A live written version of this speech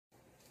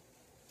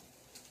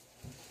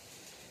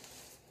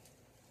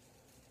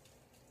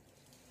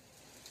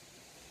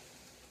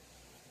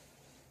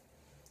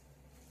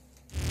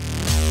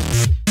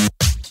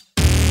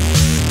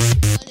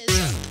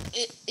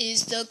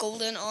the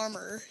golden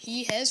armor.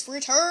 He has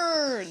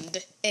returned.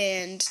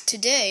 And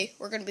today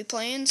we're going to be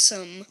playing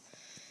some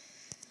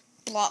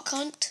block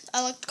hunt,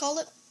 I like to call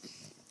it.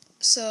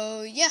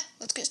 So yeah,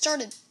 let's get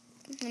started.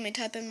 Let me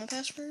type in my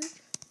password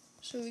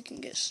so we can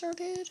get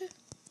started.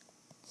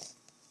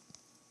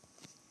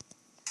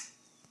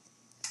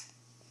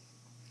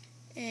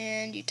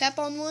 And you tap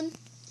on one,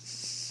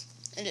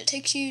 and it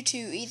takes you to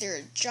either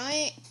a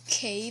giant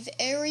cave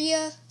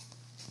area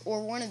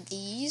or one of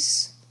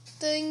these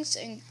things,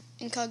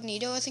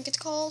 incognito I think it's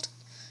called,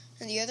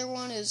 and the other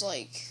one is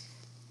like,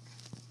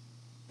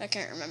 I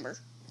can't remember.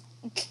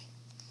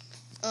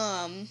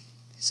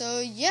 So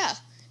yeah,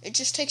 it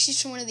just takes you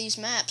to one of these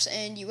maps,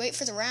 and you wait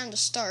for the round to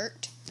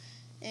start,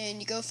 and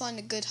you go find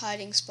a good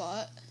hiding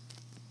spot.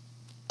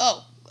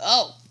 Oh,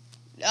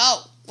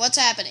 what's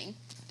happening?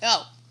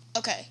 Oh,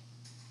 okay,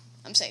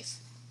 I'm safe.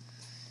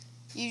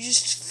 You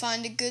just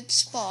find a good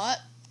spot.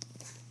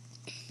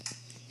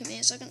 Give me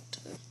a second to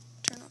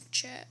turn off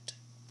chat.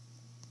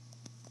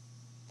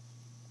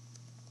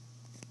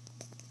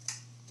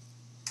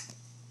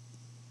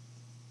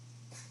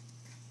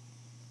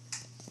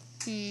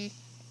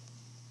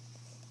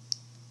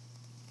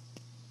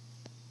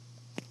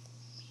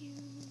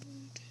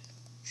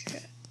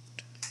 Chat.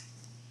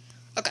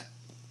 Okay.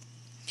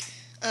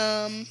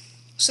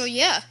 So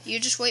yeah, you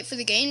just wait for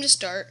the game to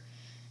start,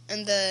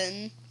 and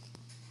then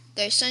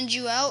they send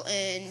you out,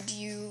 and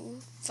you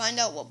find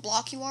out what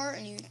block you are,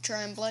 and you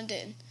try and blend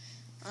in.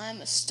 I'm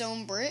a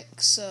stone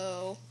brick,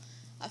 so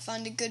I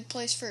find a good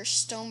place for a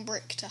stone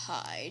brick to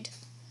hide.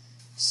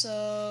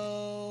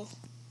 So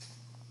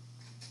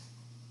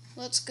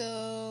let's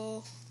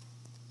go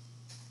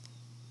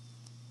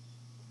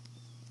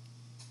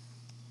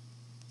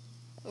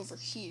over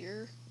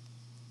here,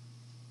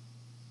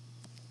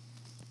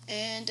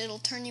 and it'll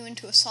turn you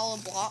into a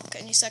solid block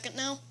any second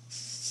now.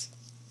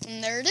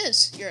 And there it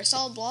is. You're a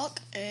solid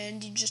block,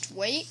 and you just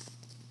wait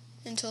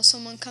until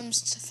someone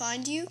comes to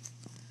find you.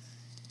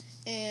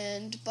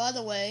 And by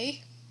the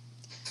way,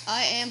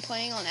 I am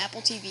playing on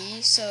Apple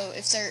TV, so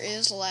if there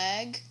is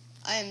lag,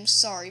 I am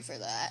sorry for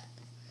that.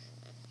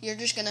 You're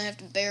just gonna have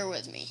to bear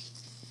with me.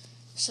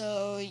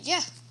 So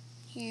yeah,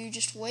 you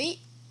just wait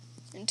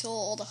until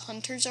all the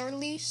hunters are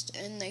released,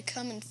 and they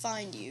come and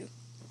find you.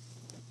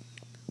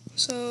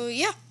 So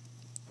yeah.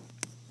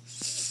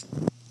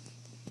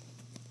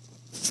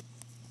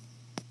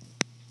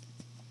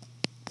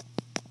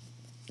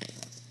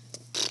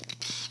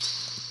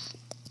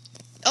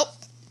 Oh,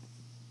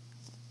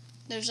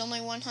 there's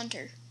only one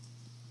hunter,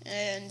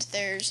 and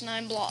there's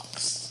 9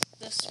 blocks.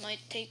 This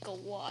might take a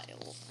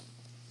while.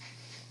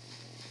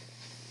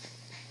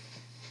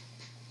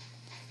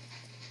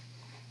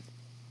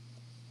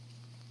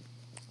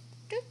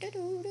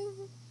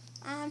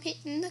 I'm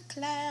hitting the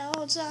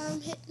clouds,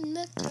 I'm hitting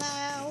the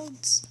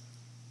clouds.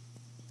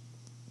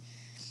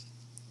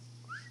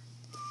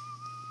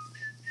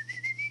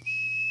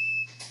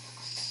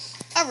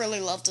 I really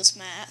love this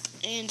map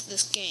and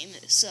this game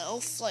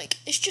itself. Like,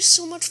 it's just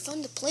so much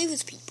fun to play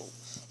with people.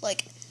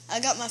 Like, I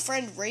got my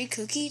friend Ray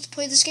Cookie to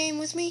play this game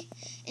with me,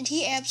 and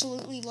he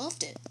absolutely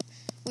loved it.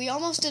 We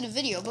almost did a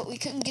video, but we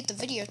couldn't get the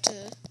video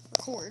to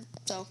record,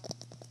 so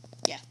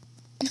yeah.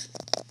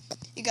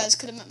 You guys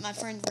could have met my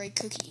friend Ray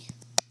Cookie.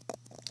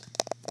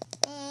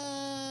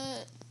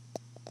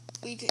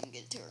 We couldn't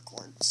get it to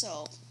record,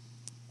 so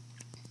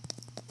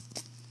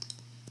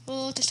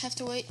we'll just have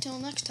to wait till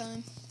next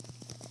time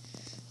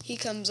he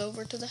comes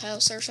over to the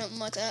house or something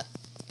like that.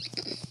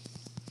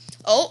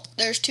 Oh,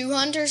 there's 2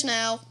 hunters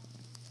now.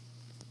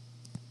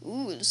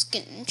 Ooh, this is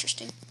getting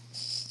interesting.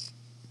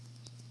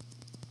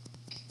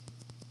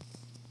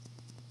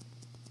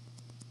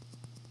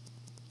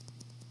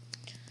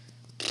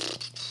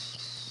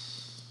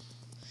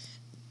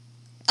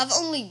 I've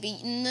only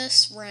beaten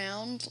this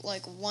round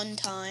like 1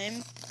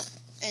 time,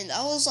 and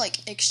I was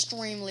like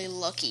extremely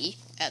lucky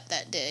at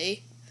that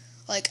day.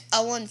 Like,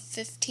 I won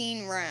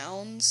 15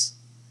 rounds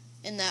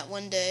in that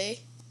one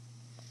day.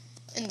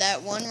 In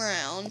that one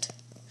round,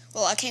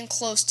 well, I came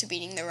close to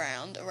beating the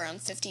round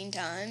around 15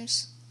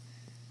 times.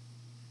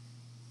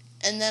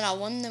 And then I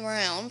won the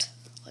round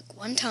like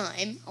 1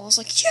 time. I was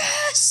like,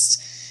 yes!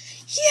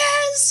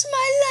 Yes!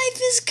 My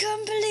life is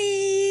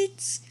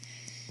complete!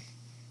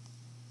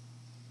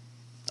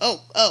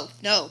 Oh,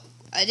 no.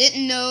 I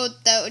didn't know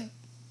that would...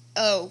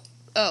 Oh,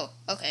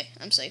 okay,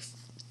 I'm safe.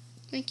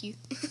 Thank you.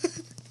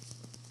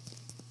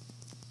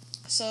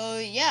 So,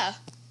 yeah,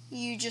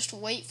 you just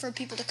wait for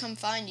people to come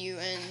find you,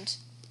 and...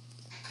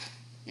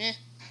 it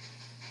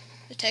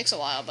takes a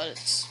while, but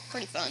it's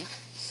pretty fun.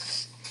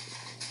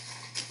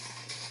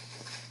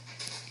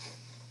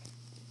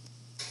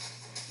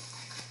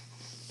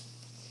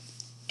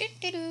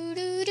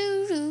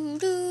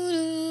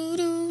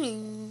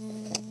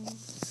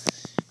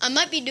 I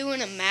might be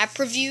doing a map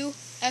review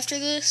after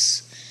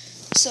this,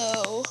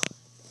 so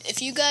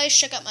if you guys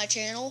check out my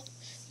channel,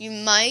 you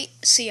might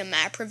see a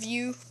map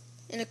review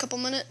in a couple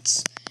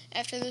minutes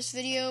after this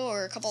video,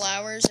 or a couple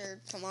hours, or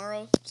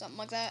tomorrow, something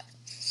like that.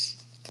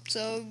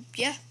 So,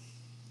 yeah.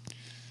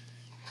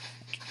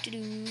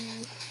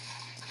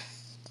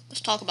 let's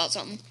talk about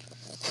something.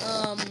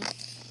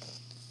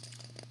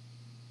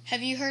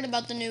 Have you heard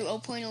about the new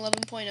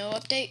 0.11.0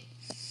 update?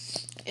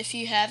 If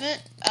you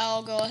haven't,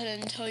 I'll go ahead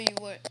and tell you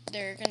what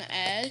they're gonna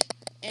add,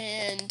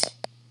 and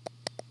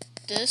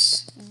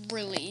this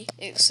really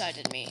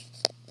excited me.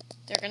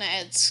 They're gonna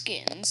add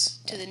skins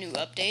to the new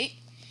update.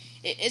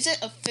 It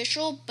isn't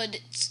official, but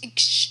it's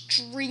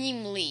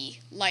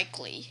extremely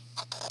likely.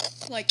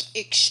 Like,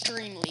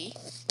 extremely.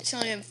 It's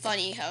not even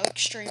funny how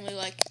extremely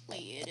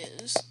likely it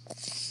is.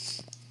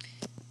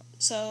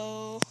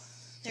 So,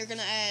 they're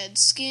gonna add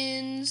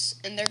skins,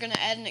 and they're gonna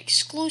add an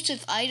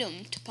exclusive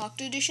item to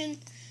Pocket Edition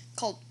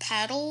called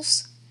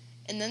paddles,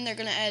 and then they're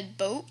gonna add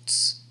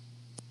boats.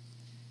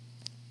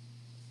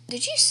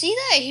 Did you see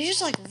that? He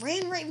just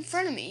ran right in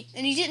front of me,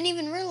 and he didn't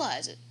even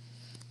realize it.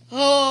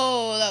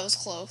 Oh, that was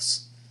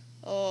close.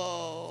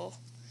 Oh.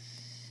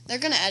 They're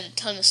gonna add a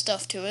ton of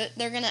stuff to it.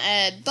 They're gonna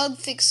add bug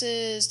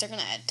fixes. They're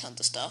gonna add tons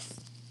of stuff.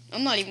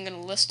 I'm not even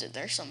gonna list it.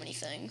 There's so many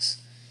things.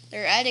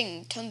 They're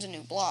adding tons of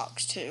new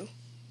blocks, too.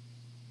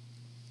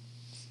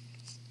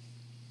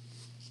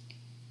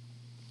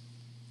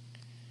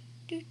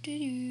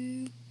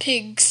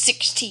 Pig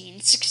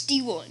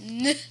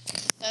 1661.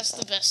 That's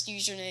the best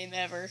username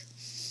ever.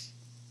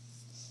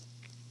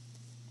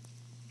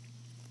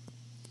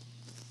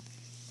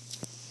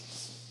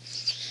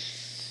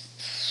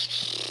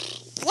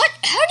 What?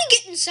 How'd he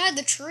get inside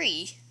the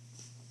tree?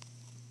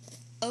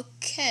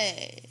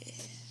 Okay.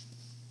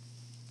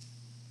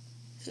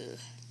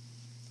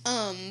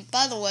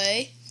 By the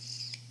way,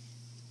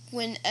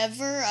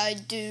 whenever I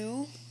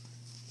do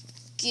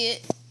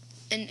get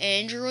an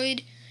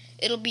Android,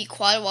 it'll be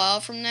quite a while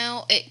from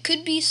now. It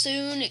could be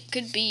soon, it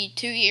could be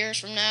 2 years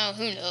from now,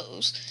 who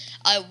knows.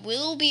 I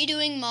will be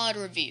doing mod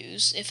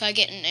reviews if I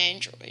get an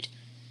Android.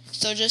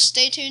 So just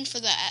stay tuned for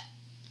that.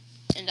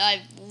 And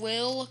I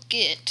will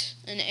get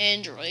an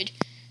Android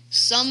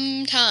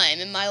sometime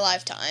in my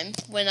lifetime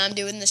when I'm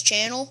doing this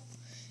channel.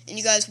 And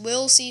you guys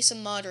will see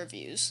some mod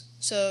reviews.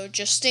 So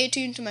just stay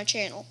tuned to my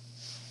channel.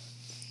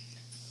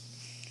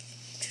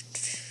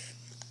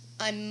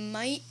 I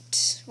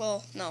might...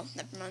 Well, no,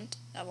 never mind.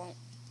 I won't.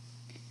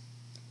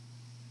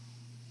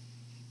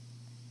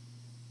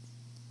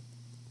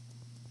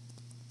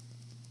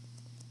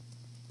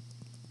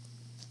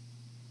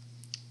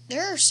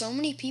 There are so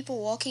many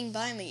people walking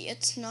by me,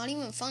 it's not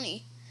even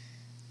funny.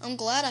 I'm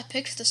glad I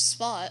picked this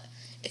spot.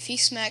 If he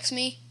smacks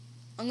me,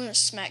 I'm gonna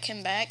smack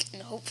him back,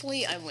 and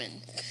hopefully I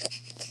win.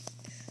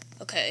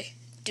 Okay,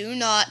 do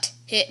not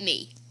hit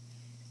me.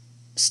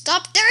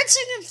 Stop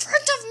dancing in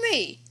front of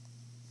me!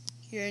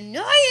 You're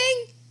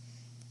annoying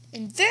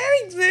and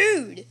very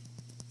rude.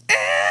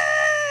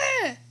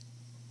 Ah!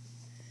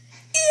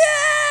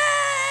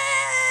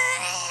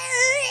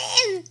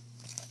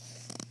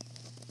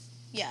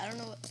 Yeah, I don't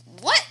know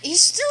what?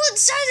 He's still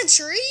inside the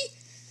tree?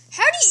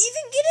 How do you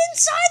even get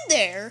inside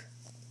there?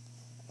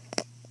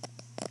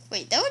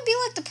 Wait, that would be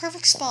like the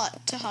perfect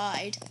spot to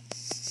hide.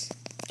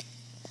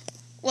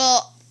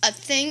 Well, I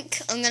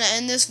think I'm going to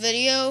end this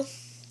video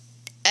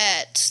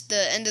at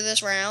the end of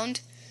this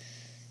round.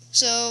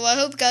 So I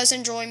hope you guys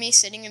enjoy me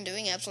sitting and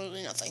doing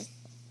absolutely nothing.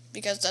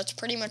 Because that's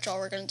pretty much all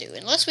we're going to do.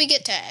 Unless we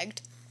get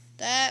tagged.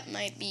 That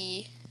might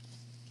be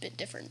a bit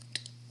different.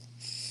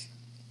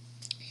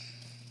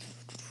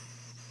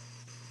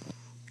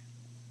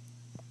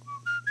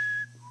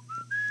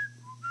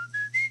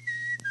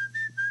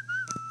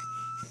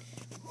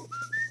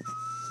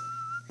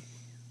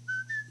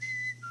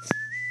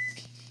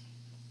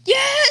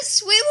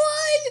 Yes, we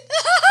won!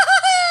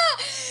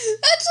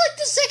 That's like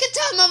the second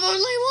time I've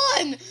only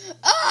won.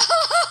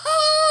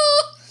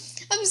 Oh,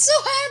 I'm so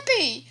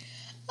happy.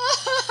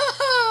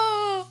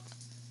 Oh.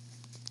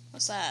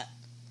 What's that?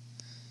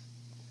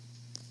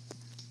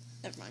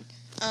 Never mind.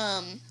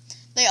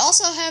 They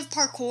also have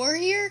parkour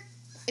here.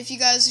 If you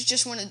guys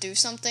just want to do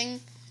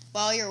something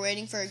while you're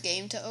waiting for a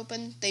game to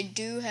open, they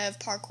do have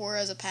parkour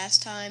as a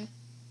pastime,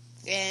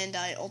 and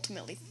I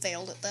ultimately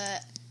failed at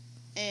that.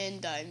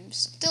 And I'm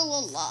still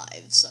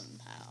alive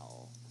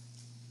somehow.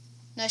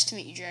 Nice to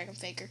meet you, Dragon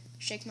Faker.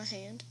 Shake my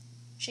hand.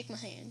 Shake my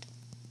hand.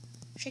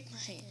 Shake my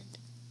hand.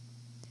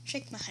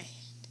 Shake my hand.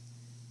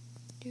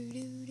 Do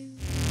do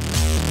do.